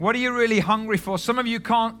What are you really hungry for? Some of you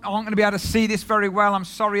aren't going to be able to see this very well. I'm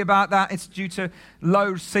sorry about that. It's due to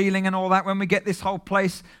low ceiling and all that. When we get this whole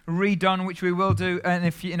place redone, which we will do in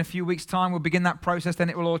a few weeks' time, we'll begin that process, then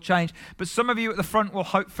it will all change. But some of you at the front will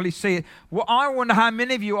hopefully see it. Well, I wonder how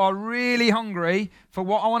many of you are really hungry for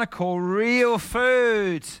what I want to call real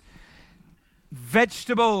food.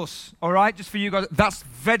 Vegetables, all right? Just for you guys, that's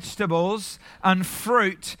vegetables and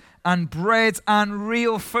fruit and bread and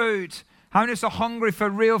real food. How many of us are hungry for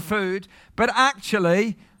real food? But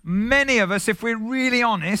actually, many of us, if we're really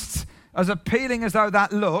honest, as appealing as though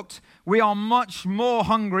that looked, we are much more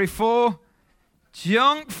hungry for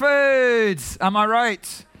junk foods. Am I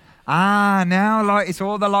right? Now it's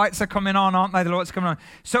all the lights are coming on, aren't they? The lights are coming on.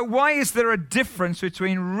 So why is there a difference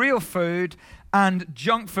between real food and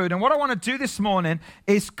junk food? And what I want to do this morning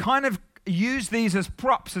is kind of use these as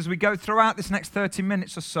props as we go throughout this next 30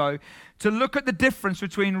 minutes or so to look at the difference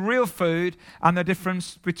between real food and the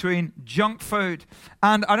difference between junk food.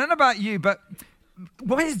 And I don't know about you, but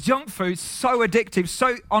why is junk food so addictive?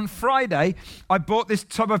 So on Friday, I bought this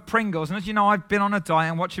tub of Pringles. And as you know, I've been on a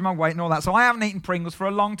diet and watching my weight and all that. So I haven't eaten Pringles for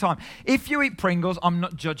a long time. If you eat Pringles, I'm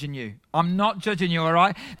not judging you. I'm not judging you, all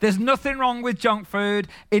right? There's nothing wrong with junk food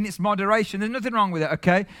in its moderation. There's nothing wrong with it,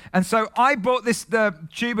 okay? And so I bought the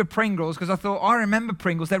tube of Pringles because I thought, I remember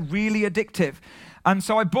Pringles. They're really addictive. And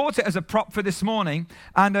so I bought it as a prop for this morning.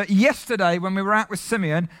 And yesterday, when we were out with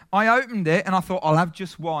Simeon, I opened it and I thought, I'll have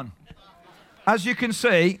just one. As you can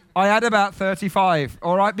see, I had about 35,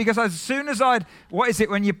 all right? Because as soon as what is it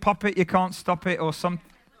when you pop it, you can't stop it or something?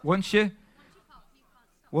 Once you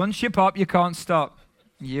pop, you can't stop.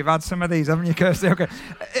 You've had some of these, haven't you, Kirsty? Okay.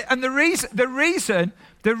 And the reason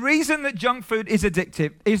that junk food is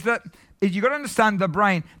addictive is you've got to understand the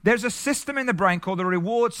brain. There's a system in the brain called the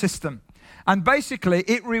reward system. And basically,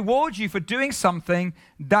 it rewards you for doing something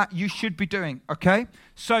that you should be doing, okay?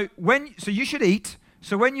 So you should eat.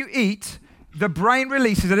 So when you eat, the brain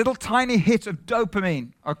releases a little tiny hit of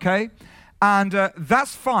dopamine, okay? And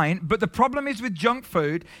that's fine, but the problem is with junk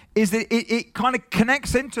food is that it kind of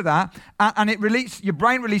connects into that and your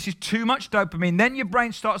brain releases too much dopamine. Then your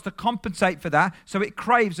brain starts to compensate for that, so it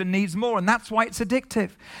craves and needs more, and that's why it's addictive.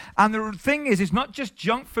 And the thing is, it's not just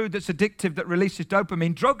junk food that's addictive that releases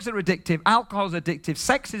dopamine. Drugs are addictive, alcohol is addictive,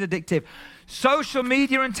 sex is addictive, social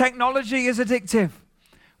media and technology is addictive.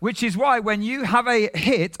 Which is why when you have a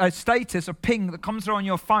hit, a status, a ping that comes through on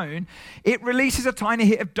your phone, it releases a tiny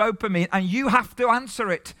hit of dopamine and you have to answer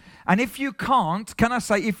it. And if you can't,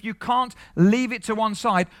 if you can't leave it to one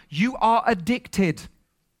side, you are addicted.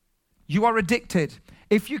 You are addicted.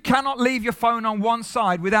 If you cannot leave your phone on one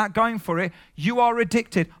side without going for it, you are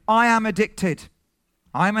addicted. I am addicted.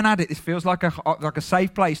 I'm an addict. This feels like a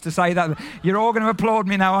safe place to say that. You're all going to applaud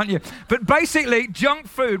me now, aren't you? But basically, junk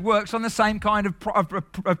food works on the same kind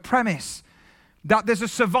of premise. That there's a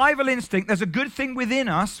survival instinct, there's a good thing within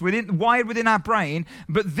us, wired within our brain,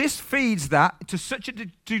 but this feeds that to such a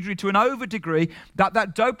degree, to an over degree, that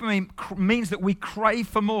dopamine means that we crave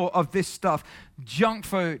for more of this stuff, junk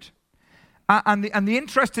food. And the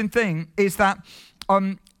interesting thing is that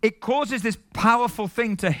it causes this powerful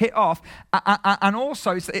thing to hit off, and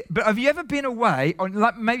also, but have you ever been away, or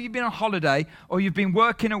like maybe you've been on holiday, or you've been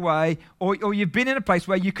working away, or you've been in a place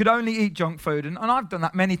where you could only eat junk food, and I've done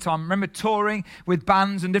that many times. I remember touring with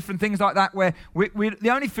bands and different things like that, where the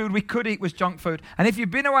only food we could eat was junk food. And if you've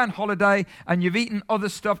been away on holiday, and you've eaten other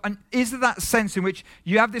stuff, and is there that sense in which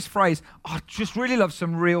you have this phrase, I just really love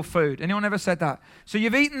some real food? Anyone ever said that? So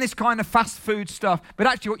you've eaten this kind of fast food stuff, but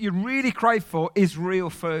actually what you really crave for is real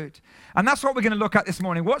food. And that's what we're going to look at this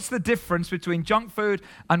morning. What's the difference between junk food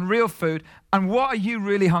and real food? And what are you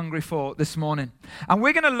really hungry for this morning? And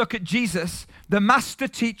we're going to look at Jesus, the master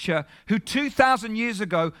teacher, who 2,000 years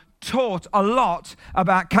ago taught a lot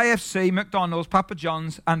about KFC, McDonald's, Papa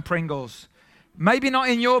John's, and Pringles. Maybe not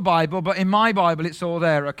in your Bible, but in my Bible, it's all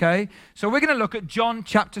there, okay? So we're going to look at John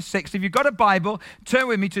chapter 6. If you've got a Bible, turn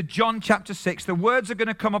with me to John chapter 6. The words are going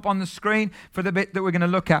to come up on the screen for the bit that we're going to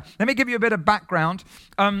look at. Let me give you a bit of background.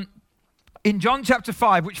 In John chapter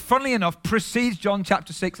 5, which funnily enough precedes John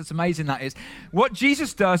chapter 6, it's amazing that is, what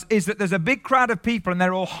Jesus does is that there's a big crowd of people and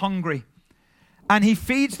they're all hungry. And he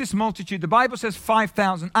feeds this multitude. The Bible says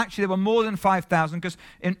 5,000. Actually, there were more than 5,000 because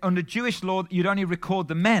under Jewish law, you'd only record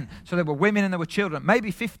the men. So there were women and there were children.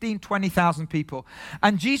 Maybe 15, 20,000 people.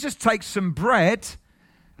 And Jesus takes some bread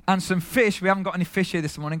and some fish. We haven't got any fish here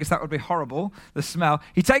this morning because that would be horrible, the smell.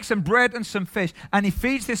 He takes some bread and some fish and he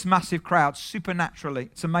feeds this massive crowd supernaturally.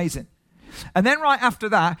 It's amazing. And then right after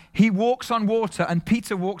that, he walks on water, and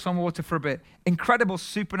Peter walks on water for a bit. Incredible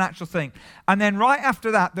supernatural thing. And then right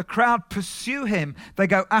after that, the crowd pursue him. They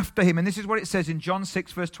go after him. And this is what it says in John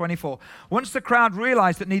 6, verse 24. Once the crowd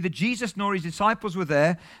realized that neither Jesus nor his disciples were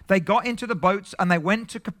there, they got into the boats and they went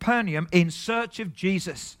to Capernaum in search of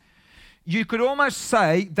Jesus. You could almost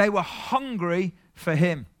say they were hungry for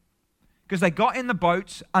him, because they got in the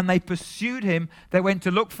boats and they pursued him. They went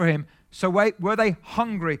to look for him. So were they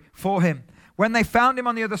hungry for him? When they found him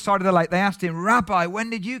on the other side of the lake, they asked him, Rabbi,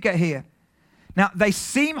 when did you get here? Now, they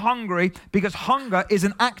seem hungry because hunger is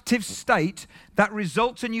an active state that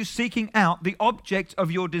results in you seeking out the object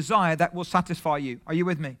of your desire that will satisfy you. Are you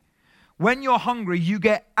with me? When you're hungry, you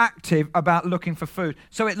get active about looking for food.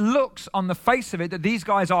 So it looks on the face of it that these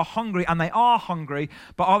guys are hungry, and they are hungry,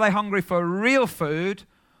 but are they hungry for real food,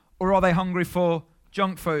 or are they hungry for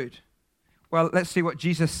junk food? Well, let's see what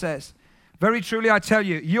Jesus says. Very truly, I tell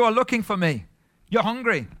you, you are looking for me. You're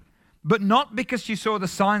hungry, but not because you saw the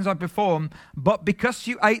signs I performed, but because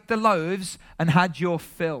you ate the loaves and had your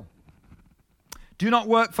fill. Do not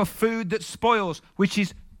work for food that spoils, which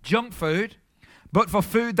is junk food, but for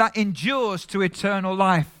food that endures to eternal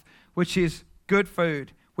life, which is good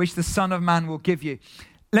food, which the Son of Man will give you.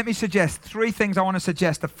 Let me suggest 3 things I want to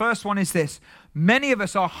suggest. The first one is this. Many of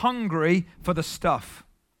us are hungry for the stuff.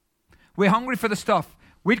 We're hungry for the stuff.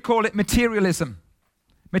 We'd call it materialism.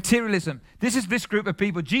 Materialism. This is this group of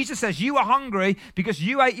people. Jesus says, you are hungry because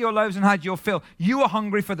you ate your loaves and had your fill. You are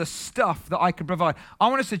hungry for the stuff that I can provide. I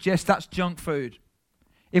want to suggest that's junk food.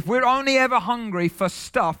 If we're only ever hungry for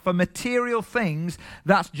stuff, for material things,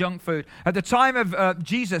 that's junk food. At the time of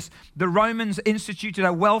Jesus, the Romans instituted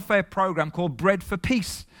a welfare program called Bread for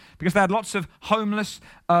Peace, because they had lots of homeless,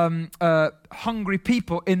 hungry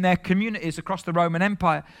people in their communities across the Roman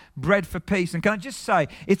Empire. Bread for Peace. And can I just say,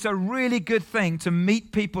 it's a really good thing to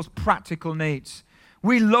meet people's practical needs.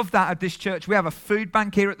 We love that at this church. We have a food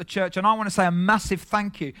bank here at the church, and I want to say a massive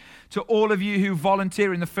thank you to all of you who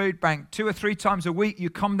volunteer in the food bank. 2 or 3 times a week, you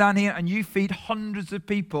come down here and you feed hundreds of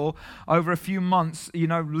people over a few months,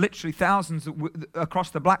 literally thousands across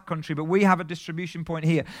the Black Country, but we have a distribution point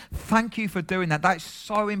here. Thank you for doing that. That is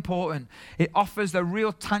so important. It offers a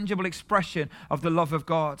real tangible expression of the love of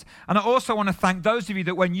God. And I also want to thank those of you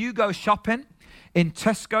that when you go shopping in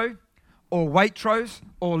Tesco, or Waitrose,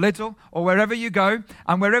 or Lidl, or wherever you go,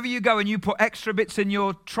 and you put extra bits in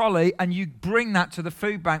your trolley and you bring that to the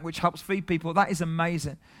food bank, which helps feed people, that is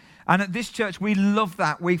amazing. And at this church, we love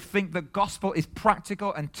that. We think the gospel is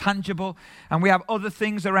practical and tangible, and we have other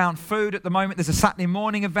things around food. At the moment, there's a Saturday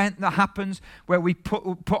morning event that happens where we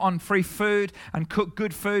put on free food and cook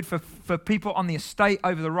good food for people on the estate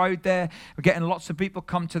over the road there. We're getting lots of people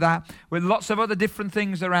come to that, with lots of other different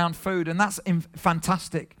things around food, and that's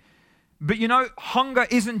fantastic. But hunger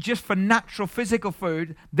isn't just for natural physical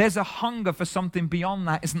food. There's a hunger for something beyond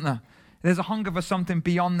that, isn't there? There's a hunger for something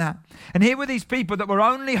beyond that. And here were these people that were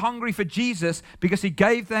only hungry for Jesus because he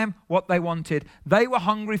gave them what they wanted. They were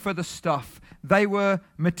hungry for the stuff. They were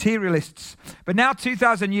materialists. But now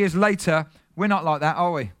 2,000 years later, we're not like that,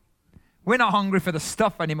 are we? We're not hungry for the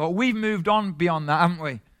stuff anymore. We've moved on beyond that, haven't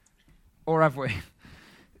we? Or have we?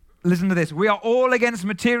 Listen to this. We are all against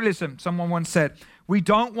materialism, someone once said. We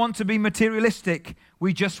don't want to be materialistic.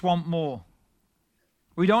 We just want more.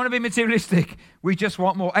 We don't want to be materialistic. We just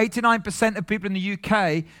want more. 89% of people in the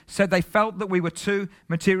UK said they felt that we were too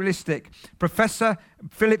materialistic. Professor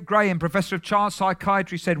Philip Graham, professor of child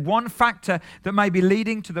psychiatry, said one factor that may be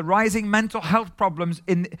leading to the rising mental health problems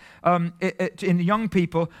in young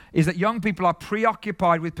people is that young people are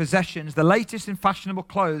preoccupied with possessions, the latest in fashionable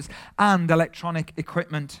clothes, and electronic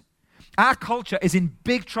equipment. Our culture is in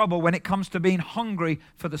big trouble when it comes to being hungry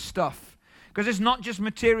for the stuff. Because it's not just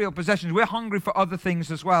material possessions. We're hungry for other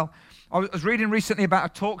things as well. I was reading recently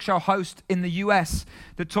about a talk show host in the US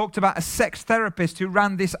that talked about a sex therapist who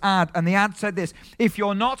ran this ad. And the ad said this: if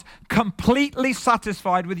you're not completely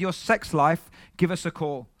satisfied with your sex life, give us a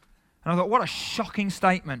call. And I thought, what a shocking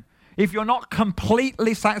statement. If you're not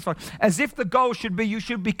completely satisfied, as if the goal should be you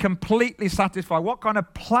should be completely satisfied. What kind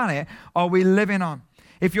of planet are we living on?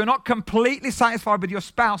 If you're not completely satisfied with your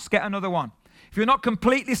spouse, get another one. If you're not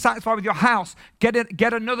completely satisfied with your house, get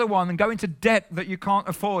another one and go into debt that you can't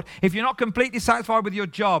afford. If you're not completely satisfied with your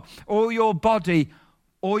job or your body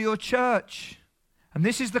or your church. And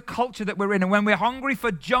this is the culture that we're in. And when we're hungry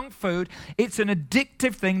for junk food, it's an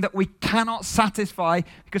addictive thing that we cannot satisfy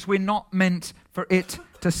because we're not meant for it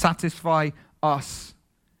to satisfy us.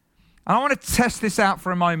 And I want to test this out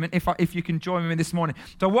for a moment, if you can join me this morning.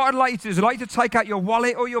 So what I'd like you to do is I'd like you to take out your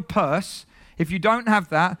wallet or your purse, If you don't have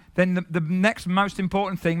that, then the next most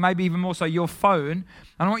important thing, maybe even more so, your phone.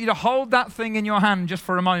 And I want you to hold that thing in your hand just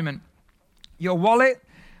for a moment. Your wallet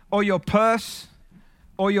or your purse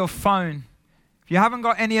or your phone. If you haven't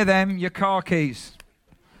got any of them, your car keys.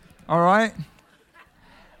 All right?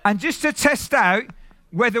 And just to test out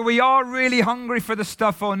whether we are really hungry for the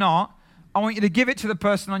stuff or not, I want you to give it to the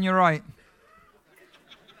person on your right.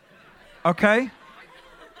 Okay?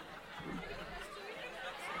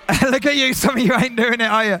 Look at you. Some of you ain't doing it,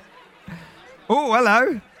 are you? Oh,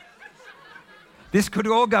 hello. This could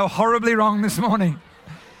all go horribly wrong this morning.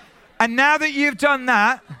 And now that you've done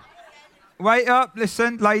that, wait up,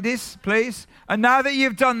 listen, ladies, please. And now that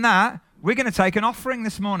you've done that, we're going to take an offering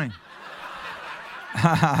this morning.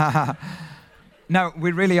 No,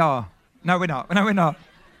 we really are. No, we're not. No, we're not.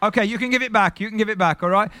 Okay, you can give it back. You can give it back, all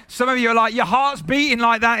right? Some of you are like, your heart's beating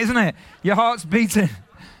like that, isn't it? Your heart's beating.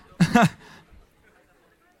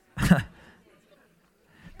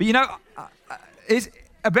 But you know, it's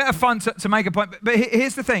a bit of fun to make a point. But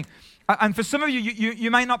here's the thing. And for some of you,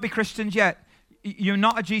 you may not be Christians yet. You're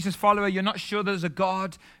not a Jesus follower. You're not sure there's a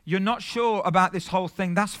God. You're not sure about this whole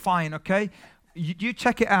thing. That's fine, okay? You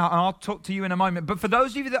check it out, and I'll talk to you in a moment. But for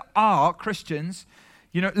those of you that are Christians,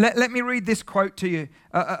 you know, let me read this quote to you.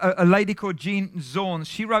 A lady called Jean Zorn,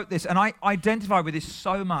 she wrote this, and I identify with this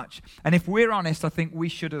so much. And if we're honest, I think we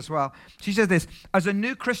should as well. She says this: as a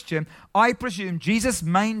new Christian, I presume Jesus'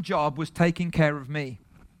 main job was taking care of me.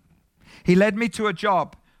 He led me to a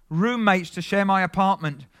job, roommates to share my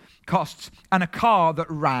apartment costs, and a car that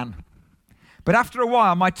ran. But after a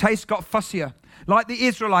while, my taste got fussier. Like the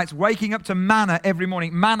Israelites waking up to manna every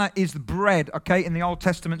morning. Manna is the bread, okay, in the Old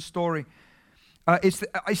Testament story. I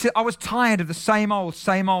said, I was tired of the same old,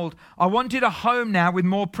 same old. I wanted a home now with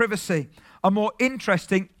more privacy, a more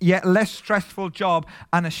interesting yet less stressful job,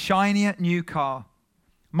 and a shinier new car.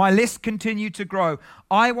 My list continued to grow.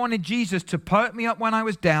 I wanted Jesus to perk me up when I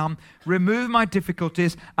was down, remove my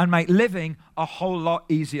difficulties, and make living a whole lot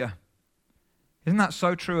easier. Isn't that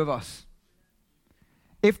so true of us?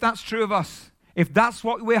 If that's true of us, if that's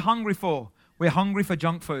what we're hungry for, we're hungry for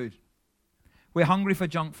junk food. We're hungry for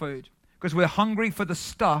junk food. Because we're hungry for the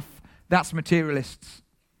stuff that's materialists.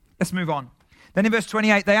 Let's move on. Then in verse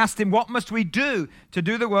 28, they asked him, what must we do to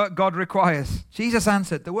do the work God requires? Jesus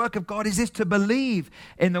answered, the work of God is this, to believe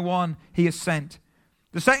in the one he has sent.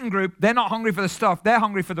 The second group, they're not hungry for the stuff, they're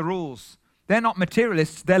hungry for the rules. They're not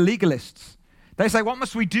materialists, they're legalists. They say, what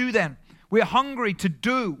must we do then? We're hungry to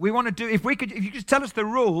do. We want to do. If you could tell us the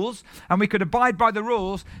rules and we could abide by the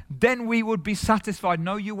rules, then we would be satisfied.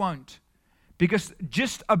 No, you won't. Because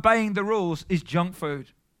just obeying the rules is junk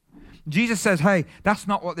food. Jesus says, hey, that's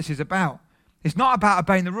not what this is about. It's not about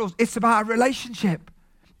obeying the rules. It's about a relationship.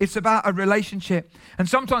 It's about a relationship. And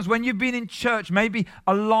sometimes when you've been in church, maybe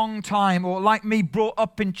a long time, or like me, brought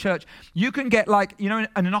up in church, you can get like, you know,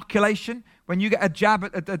 an inoculation. When you get a jab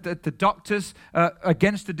at the doctors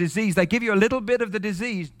against a disease, they give you a little bit of the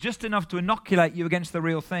disease, just enough to inoculate you against the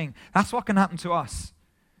real thing. That's what can happen to us.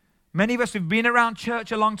 Many of us who've been around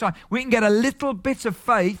church a long time, we can get a little bit of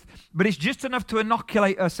faith, but it's just enough to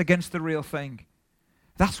inoculate us against the real thing.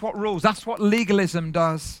 That's what rules. That's what legalism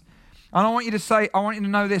does. And I want you to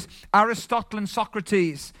know this. Aristotle and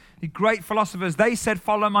Socrates, the great philosophers, they said,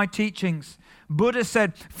 follow my teachings. Buddha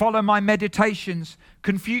said, follow my meditations.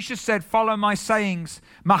 Confucius said, follow my sayings.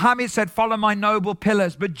 Muhammad said, follow my noble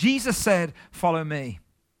pillars. But Jesus said, follow me.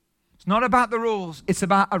 It's not about the rules. It's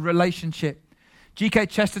about a relationship. G.K.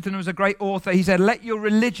 Chesterton was a great author. He said, let your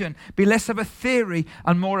religion be less of a theory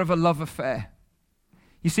and more of a love affair.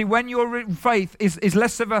 You see, when your faith is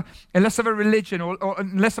less of a religion or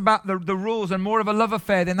less about the rules and more of a love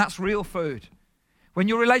affair, then that's real food. When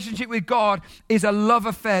your relationship with God is a love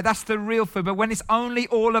affair, that's the real food. But when it's only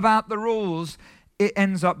all about the rules, it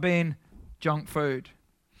ends up being junk food.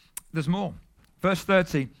 There's more. Verse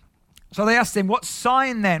 30. So they asked him, what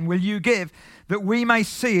sign then will you give that we may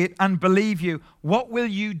see it and believe you? What will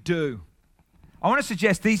you do? I want to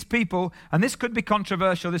suggest these people, and this could be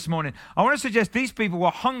controversial this morning, I want to suggest these people were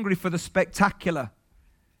hungry for the spectacular.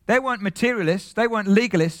 They weren't materialists, they weren't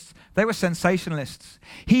legalists, they were sensationalists.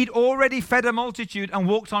 He'd already fed a multitude and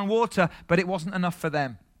walked on water, but it wasn't enough for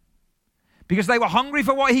them. Because they were hungry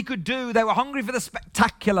for what he could do. They were hungry for the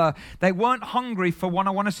spectacular. They weren't hungry for what I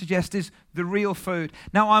want to suggest is the real food.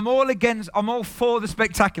 Now, I'm all for the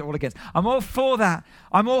spectacular. I'm all for that.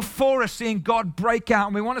 I'm all for us seeing God break out,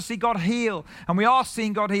 and we want to see God heal. And we are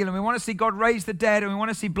seeing God heal, and we want to see God raise the dead, and we want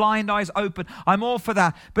to see blind eyes open. I'm all for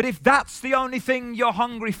that. But if that's the only thing you're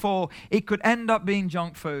hungry for, it could end up being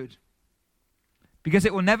junk food. Because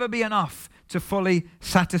it will never be enough to fully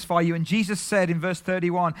satisfy you. And Jesus said in verse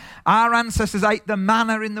 31, our ancestors ate the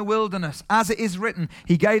manna in the wilderness. As it is written,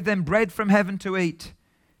 he gave them bread from heaven to eat.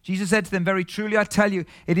 Jesus said to them, very truly I tell you,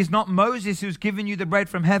 it is not Moses who's given you the bread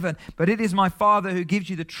from heaven, but it is my Father who gives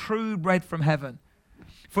you the true bread from heaven.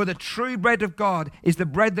 For the true bread of God is the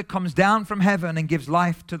bread that comes down from heaven and gives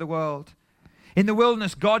life to the world. In the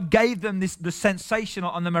wilderness, God gave them the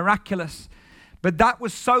sensational and the miraculous. But that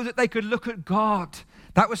was so that they could look at God.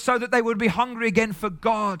 That was so that they would be hungry again for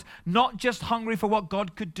God, not just hungry for what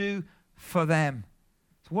God could do for them.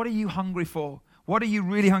 So what are you hungry for? What are you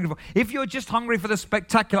really hungry for? If you're just hungry for the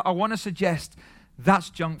spectacular, I want to suggest that's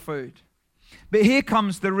junk food. But here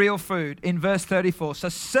comes the real food in verse 34. So,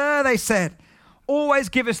 sir, they said, always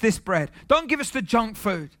give us this bread. Don't give us the junk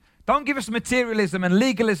food. Don't give us materialism and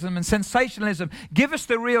legalism and sensationalism. Give us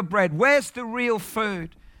the real bread. Where's the real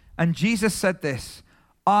food? And Jesus said this,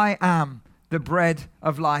 I am the bread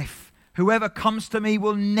of life. Whoever comes to me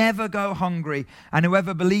will never go hungry, and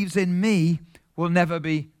whoever believes in me will never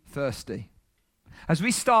be thirsty. As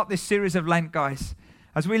we start this series of Lent, guys,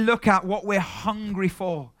 as we look at what we're hungry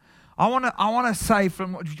for, I want to say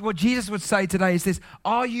from what Jesus would say today is this,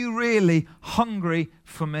 are you really hungry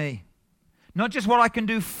for me? Not just what I can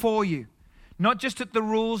do for you, not just at the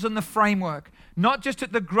rules and the framework, not just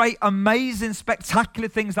at the great, amazing, spectacular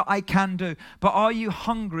things that I can do, but are you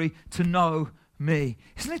hungry to know me?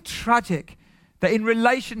 Isn't it tragic that in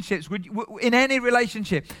relationships, in any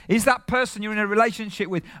relationship, is that person you're in a relationship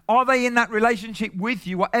with, are they in that relationship with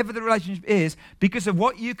you, whatever the relationship is, because of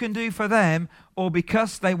what you can do for them or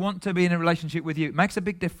because they want to be in a relationship with you? It makes a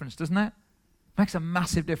big difference, doesn't it? It makes a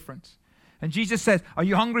massive difference. And Jesus says, are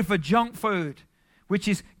you hungry for junk food, which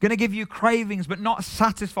is going to give you cravings but not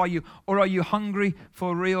satisfy you? Or are you hungry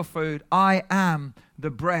for real food? I am the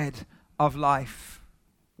bread of life.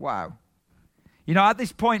 Wow. You know, at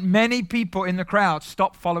this point, many people in the crowd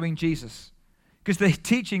stopped following Jesus because the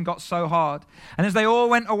teaching got so hard. And as they all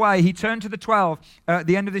went away, he turned to the 12 at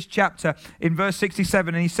the end of this chapter in verse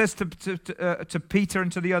 67, and he says to Peter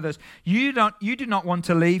and to the others, you do not want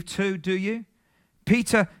to leave too, do you?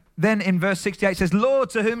 Peter then in verse 68 says, Lord,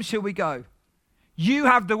 to whom shall we go? You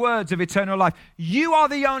have the words of eternal life. You are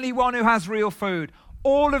the only one who has real food.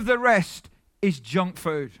 All of the rest is junk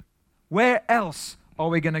food. Where else are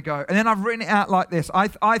we going to go? And then I've written it out like this.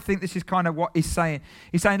 I think this is kind of what he's saying.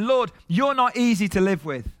 He's saying, Lord, you're not easy to live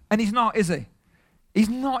with. And he's not, is he? He's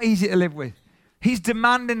not easy to live with. He's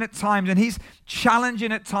demanding at times and he's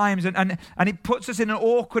challenging at times and he puts us in an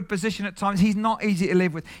awkward position at times. He's not easy to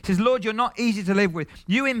live with. He says, Lord, you're not easy to live with.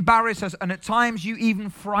 You embarrass us and at times you even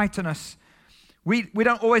frighten us. We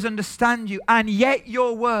don't always understand you, and yet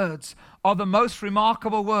your words are the most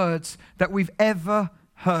remarkable words that we've ever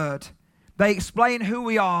heard. They explain who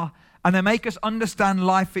we are and they make us understand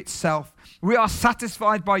life itself. We are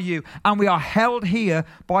satisfied by you and we are held here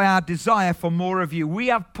by our desire for more of you. We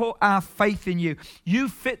have put our faith in you. You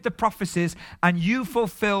fit the prophecies and you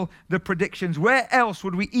fulfill the predictions. Where else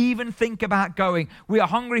would we even think about going? We are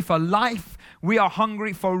hungry for life. We are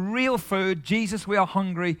hungry for real food. Jesus, we are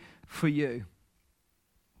hungry for you.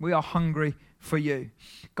 We are hungry for you.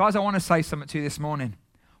 Guys, I want to say something to you this morning.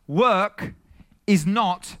 Work is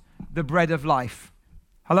not the bread of life.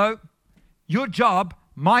 Hello? Your job,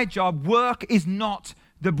 my job, work is not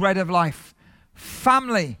the bread of life.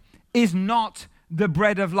 Family is not the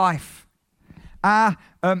bread of life. Our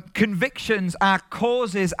convictions, our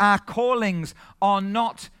causes, our callings are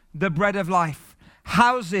not the bread of life.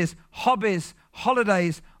 Houses, hobbies,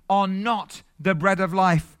 holidays are not the bread of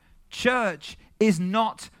life. Church is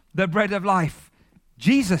not the bread of life.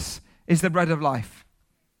 Jesus is the bread of life.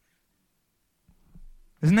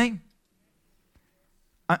 Isn't he?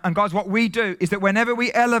 And guys, what we do is that whenever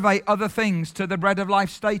we elevate other things to the bread of life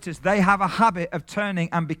status, they have a habit of turning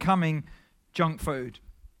and becoming junk food.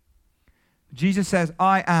 Jesus says,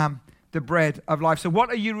 I am the bread of life. So what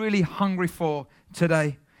are you really hungry for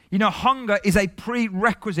today? You know, hunger is a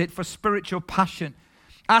prerequisite for spiritual passion.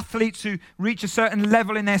 Athletes who reach a certain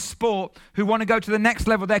level in their sport, who want to go to the next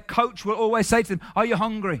level, their coach will always say to them, are you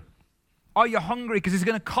hungry? Are you hungry? Because it's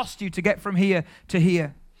going to cost you to get from here to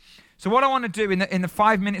here. So what I want to do in the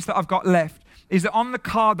 5 minutes that I've got left is that on the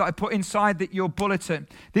card that I put inside your bulletin,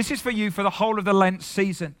 this is for you for the whole of the Lent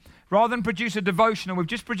season. Rather than produce a devotional, we've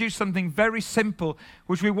just produced something very simple,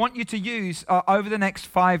 which we want you to use over the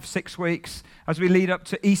next 5-6 weeks as we lead up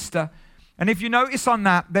to Easter. And if you notice on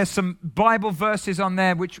that, there's some Bible verses on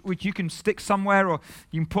there which you can stick somewhere, or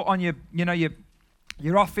you can put on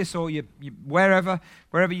your office or your wherever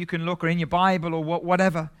you can look, or in your Bible or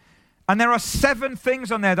whatever. And there are 7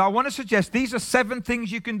 things on there that I want to suggest. These are 7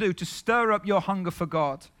 things you can do to stir up your hunger for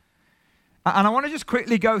God. And I want to just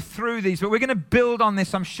quickly go through these, but we're going to build on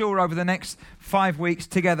this, I'm sure, over the next 5 weeks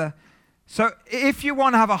together. So if you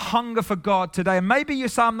want to have a hunger for God today, and maybe you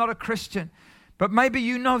say, I'm not a Christian, but maybe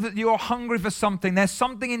you know that you're hungry for something. There's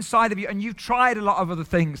something inside of you, and you've tried a lot of other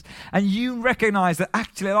things, and you recognize that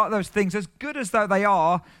actually a lot of those things, as good as though they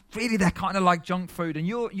are, really they're kind of like junk food, and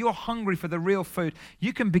you're hungry for the real food.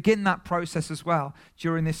 You can begin that process as well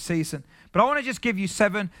during this season. But I want to just give you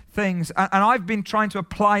 7 things, and I've been trying to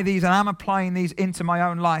apply these, and I'm applying these into my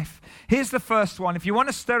own life. Here's the first one. If you want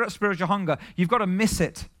to stir up spiritual hunger, you've got to miss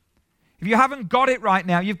it. If you haven't got it right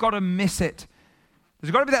now, you've got to miss it.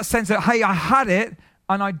 There's got to be that sense that, hey, I had it,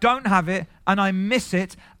 and I don't have it, and I miss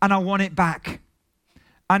it, and I want it back.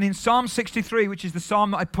 And in Psalm 63, which is the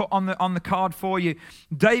psalm that I put on the card for you,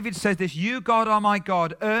 David says this, "You, God, are my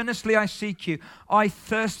God. Earnestly I seek you. I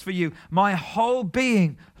thirst for you. My whole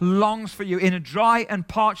being longs for you in a dry and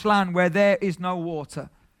parched land where there is no water."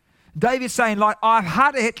 David's saying, like, I've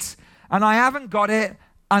had it, and I haven't got it,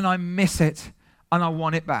 and I miss it, and I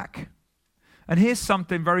want it back. And here's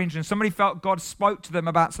something very interesting. Somebody felt God spoke to them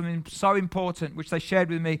about something so important, which they shared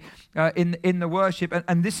with me in the worship.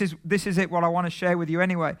 And this is it, what I want to share with you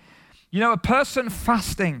anyway. You know, a person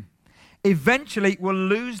fasting eventually will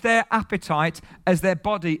lose their appetite as their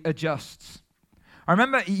body adjusts. I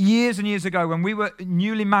remember years and years ago when we were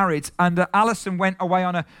newly married, and Alison went away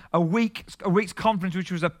on a week's conference,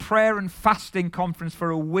 which was a prayer and fasting conference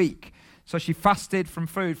for a week. So she fasted from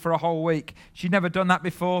food for a whole week. She'd never done that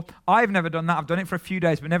before. I've never done that. I've done it for a few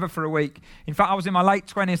days, but never for a week. In fact, I was in my late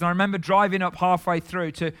 20s, and I remember driving up halfway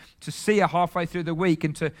through to see her halfway through the week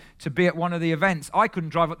and to be at one of the events. I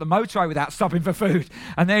couldn't drive up the motorway without stopping for food.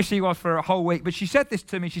 And there she was for a whole week. But she said this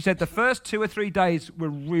to me. She said the first 2 or 3 days were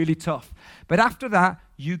really tough. But after that,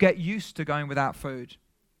 you get used to going without food.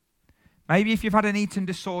 Maybe if you've had an eating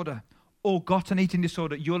disorder, or got an eating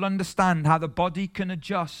disorder, you'll understand how the body can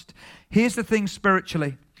adjust. Here's the thing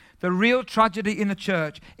spiritually. The real tragedy in the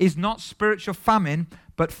church is not spiritual famine,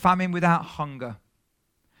 but famine without hunger.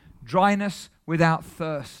 Dryness without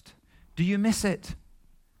thirst. Do you miss it?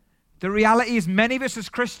 The reality is many of us as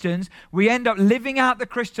Christians, we end up living out the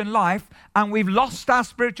Christian life, and we've lost our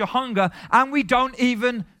spiritual hunger, and we don't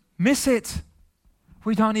even miss it.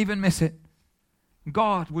 We don't even miss it.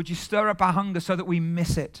 God, would you stir up our hunger so that we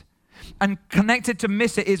miss it? And connected to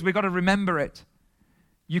miss it is we've got to remember it.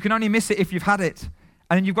 You can only miss it if you've had it.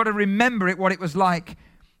 And then you've got to remember it, what it was like.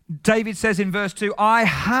 David says in verse 2, I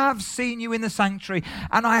have seen you in the sanctuary,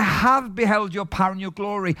 and I have beheld your power and your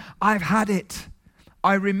glory. I've had it.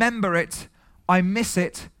 I remember it. I miss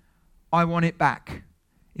it. I want it back.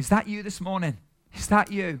 Is that you this morning? Is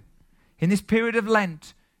that you? In this period of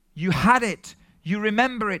Lent, you had it. You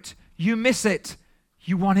remember it. You miss it.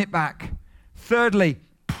 You want it back. Thirdly,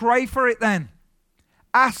 pray for it then.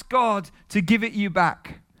 Ask God to give it you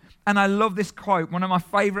back. And I love this quote, one of my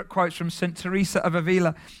favorite quotes from St. Teresa of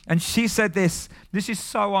Avila. And she said this is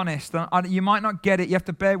so honest. And you might not get it. You have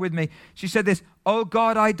to bear with me. She said this, "Oh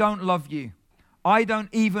God, I don't love you. I don't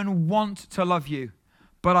even want to love you,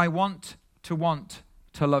 but I want to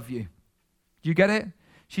love you." Do you get it?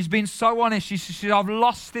 She's been so honest. She said, I've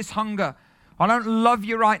lost this hunger. I don't love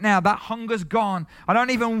you right now. That hunger's gone. I don't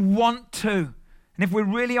even want to. And if we're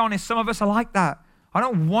really honest, some of us are like that. I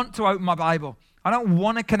don't want to open my Bible. I don't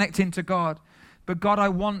want to connect into God. But God, I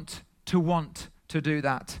want to do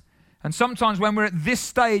that. And sometimes when we're at this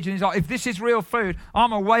stage, and he's like, if this is real food,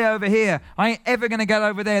 I'm way over here. I ain't ever going to get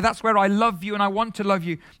over there. That's where I love you and I want to love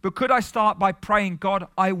you. But could I start by praying, God,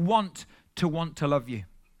 I want to love you.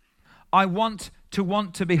 I want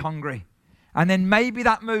to be hungry. And then maybe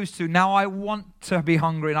that moves to, now I want to be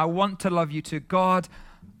hungry and I want to love you too. God,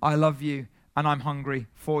 I love you. And I'm hungry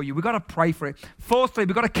for you. We've got to pray for it. Fourthly,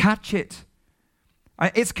 we've got to catch it.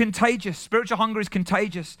 It's contagious. Spiritual hunger is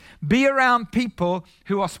contagious. Be around people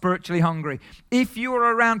who are spiritually hungry. If you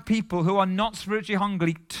are around people who are not spiritually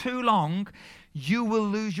hungry too long, you will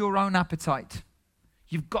lose your own appetite.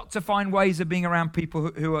 You've got to find ways of being around people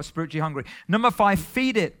who are spiritually hungry. Number 5,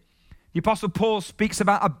 feed it. The Apostle Paul speaks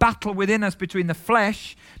about a battle within us between the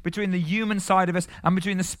flesh, between the human side of us, and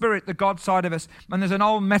between the spirit, the God side of us. And there's an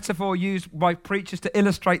old metaphor used by preachers to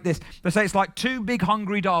illustrate this. They say it's like 2 big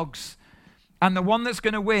hungry dogs, and the one that's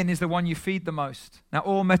going to win is the one you feed the most. Now,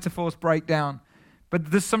 all metaphors break down,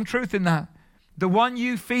 but there's some truth in that. The one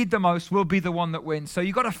you feed the most will be the one that wins. So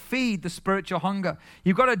you've got to feed the spiritual hunger.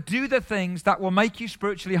 You've got to do the things that will make you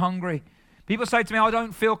spiritually hungry. People say to me, I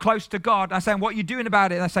don't feel close to God. I say, what are you doing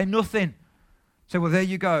about it? And I say, nothing. I say, well, there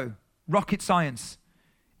you go. Rocket science.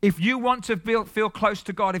 If you want to feel close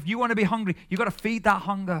to God, if you want to be hungry, you've got to feed that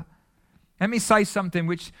hunger. Let me say something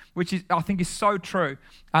which is, I think is so true,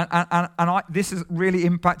 and this has really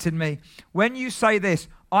impacted me. When you say this,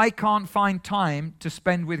 I can't find time to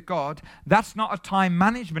spend with God, that's not a time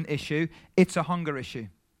management issue, it's a hunger issue.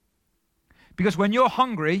 Because when you're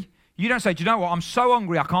hungry, you don't say, do you know what, I'm so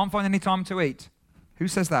hungry, I can't find any time to eat. Who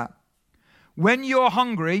says that? When you're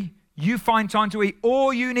hungry, you find time to eat.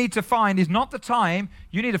 All you need to find is not the time,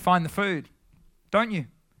 you need to find the food, don't you?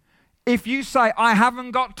 If you say, I haven't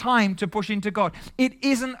got time to push into God, it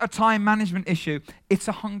isn't a time management issue. It's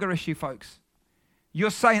a hunger issue, folks. You're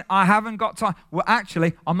saying, I haven't got time. Well,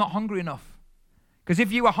 actually, I'm not hungry enough. Because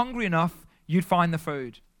if you were hungry enough, you'd find the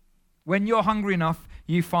food. When you're hungry enough,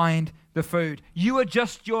 you find the food. You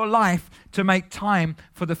adjust your life to make time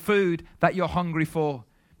for the food that you're hungry for.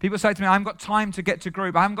 People say to me, I haven't got time to get to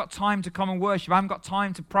group. I haven't got time to come and worship. I haven't got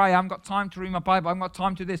time to pray. I haven't got time to read my Bible. I haven't got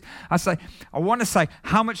time to this. I want to say,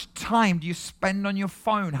 how much time do you spend on your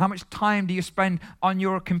phone? How much time do you spend on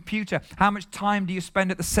your computer? How much time do you spend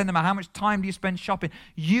at the cinema? How much time do you spend shopping?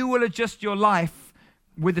 You will adjust your life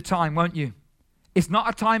with the time, won't you? It's not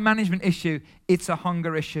a time management issue. It's a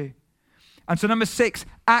hunger issue. And so number 6,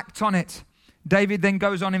 act on it. David then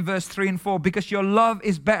goes on in verse 3 and 4, because your love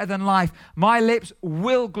is better than life. My lips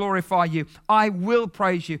will glorify you. I will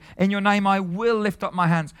praise you. In your name, I will lift up my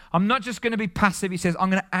hands. I'm not just going to be passive, he says,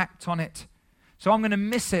 I'm going to act on it. So I'm going to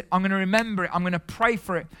miss it. I'm going to remember it. I'm going to pray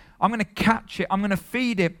for it. I'm going to catch it. I'm going to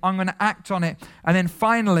feed it. I'm going to act on it. And then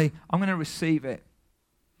finally, I'm going to receive it.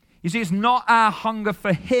 You see, it's not our hunger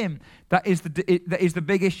for him that is the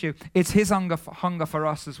big issue. It's his hunger for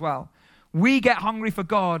us as well. We get hungry for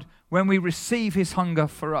God when we receive his hunger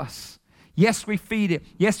for us. Yes, we feed it.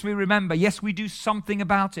 Yes, we remember. Yes, we do something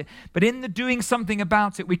about it. But in the doing something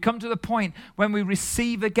about it, we come to the point when we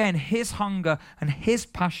receive again his hunger and his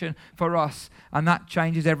passion for us. And that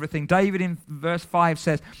changes everything. David in verse 5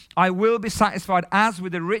 says, I will be satisfied as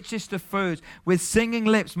with the richest of foods. With singing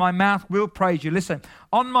lips, my mouth will praise you. Listen,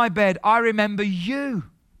 on my bed, I remember you.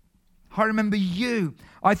 I remember you.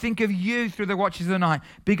 I think of you through the watches of the night.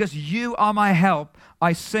 Because you are my help,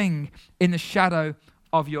 I sing in the shadow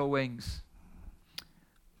of your wings.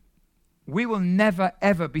 We will never,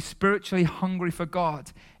 ever be spiritually hungry for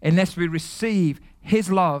God unless we receive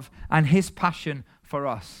his love and his passion for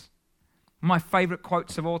us. My favorite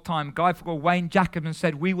quotes of all time, a guy called Wayne Jacobson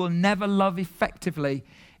said, we will never love effectively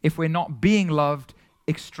if we're not being loved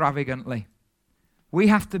extravagantly. We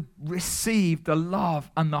have to receive the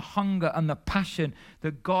love and the hunger and the passion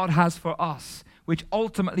that God has for us, which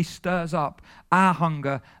ultimately stirs up our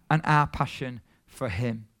hunger and our passion for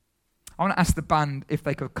him. I want to ask the band if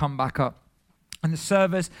they could come back up. And the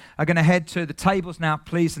servers are going to head to the tables now,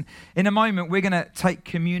 please. And in a moment, we're going to take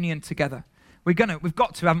communion together. We've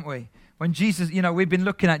got to, haven't we? When Jesus, we've been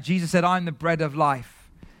looking at, Jesus said, I'm the bread of life.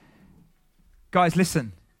 Guys,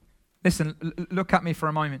 listen, look at me for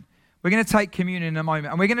a moment. We're going to take communion in a moment,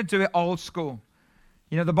 and we're going to do it old school.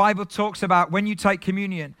 The Bible talks about when you take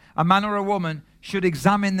communion, a man or a woman should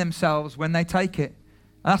examine themselves when they take it.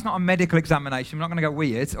 And that's not a medical examination. We're not going to go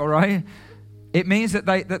weird, all right? It means that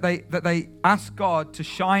they ask God to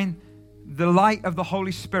shine the light of the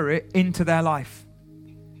Holy Spirit into their life.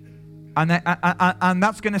 And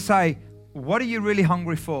that's going to say, what are you really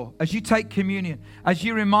hungry for? As you take communion, as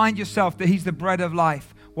you remind yourself that he's the bread of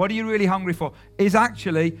life, what are you really hungry for? Is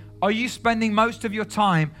actually, are you spending most of your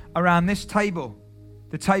time around this table,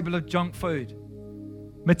 the table of junk food,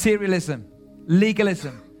 materialism,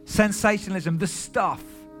 legalism, sensationalism, the stuff?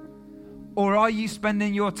 Or are you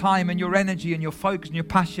spending your time and your energy and your focus and your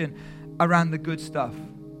passion around the good stuff?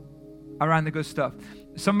 Around the good stuff.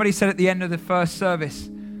 Somebody said at the end of the first service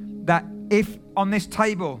that if on this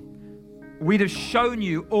table we'd have shown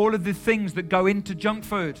you all of the things that go into junk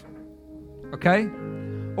food, okay?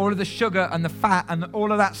 All of the sugar and the fat and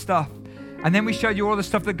all of that stuff. And then we showed you all the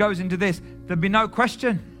stuff that goes into this. There'd be no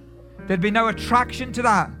question. There'd be no attraction to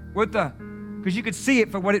that, would there? Because you could see it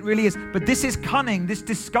for what it really is. But this is cunning. This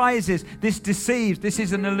disguises. This deceives. This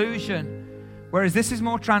is an illusion. Whereas this is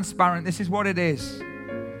more transparent. This is what it is.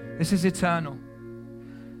 This is eternal.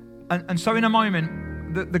 And so in a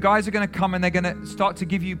moment, the guys are going to come and they're going to start to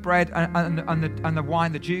give you bread and the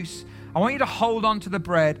wine, the juice. I want you to hold on to the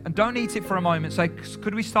bread and don't eat it for a moment. Say,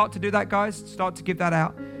 could we start to do that, guys? Start to give that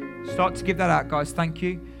out. Start to give that out, guys. Thank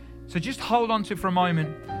you. So just hold on to it for a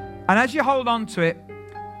moment. And as you hold on to it,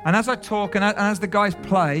 and as I talk and as the guys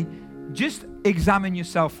play, just examine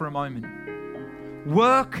yourself for a moment.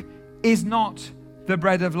 Work is not the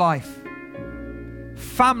bread of life.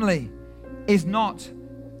 Family is not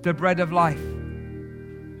the bread of life.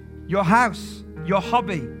 Your house, your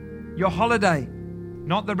hobby, your holiday,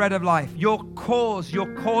 not the bread of life. Your cause,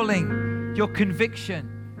 your calling, your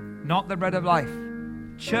conviction, not the bread of life.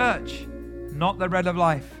 Church, not the bread of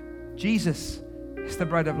life. Jesus is the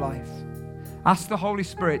bread of life. Ask the Holy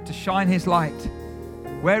Spirit to shine His light.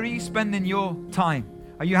 Where are you spending your time?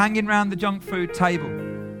 Are you hanging around the junk food table?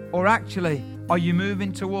 Or actually, are you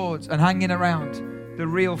moving towards and hanging around the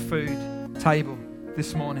real food table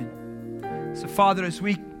this morning? So Father, as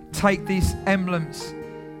we take these emblems,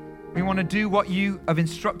 we want to do what you have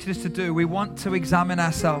instructed us to do. We want to examine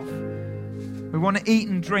ourselves. We want to eat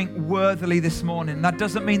and drink worthily this morning. That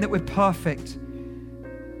doesn't mean that we're perfect.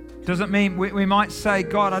 Doesn't mean we might say,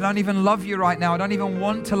 God, I don't even love you right now. I don't even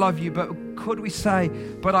want to love you. But could we say,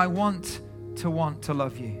 but I want to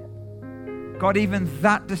love you? God, even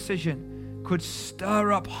that decision could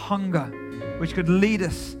stir up hunger, which could lead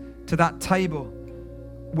us to that table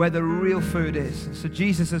where the real food is. And so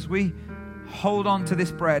Jesus, as we hold on to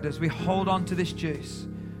this bread, as we hold on to this juice,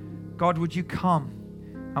 God, would you come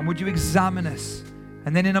and would you examine us?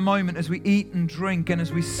 And then in a moment, as we eat and drink and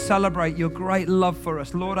as we celebrate your great love for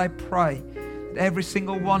us, Lord, I pray that every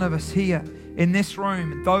single one of us here in this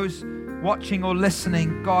room, those watching or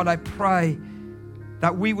listening, God, I pray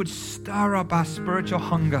that we would stir up our spiritual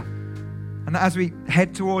hunger. And that as we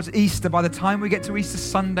head towards Easter, by the time we get to Easter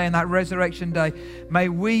Sunday and that resurrection day, may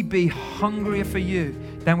we be hungrier for you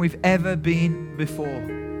than we've ever been before.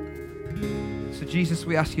 So Jesus,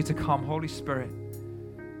 we ask you to come, Holy Spirit.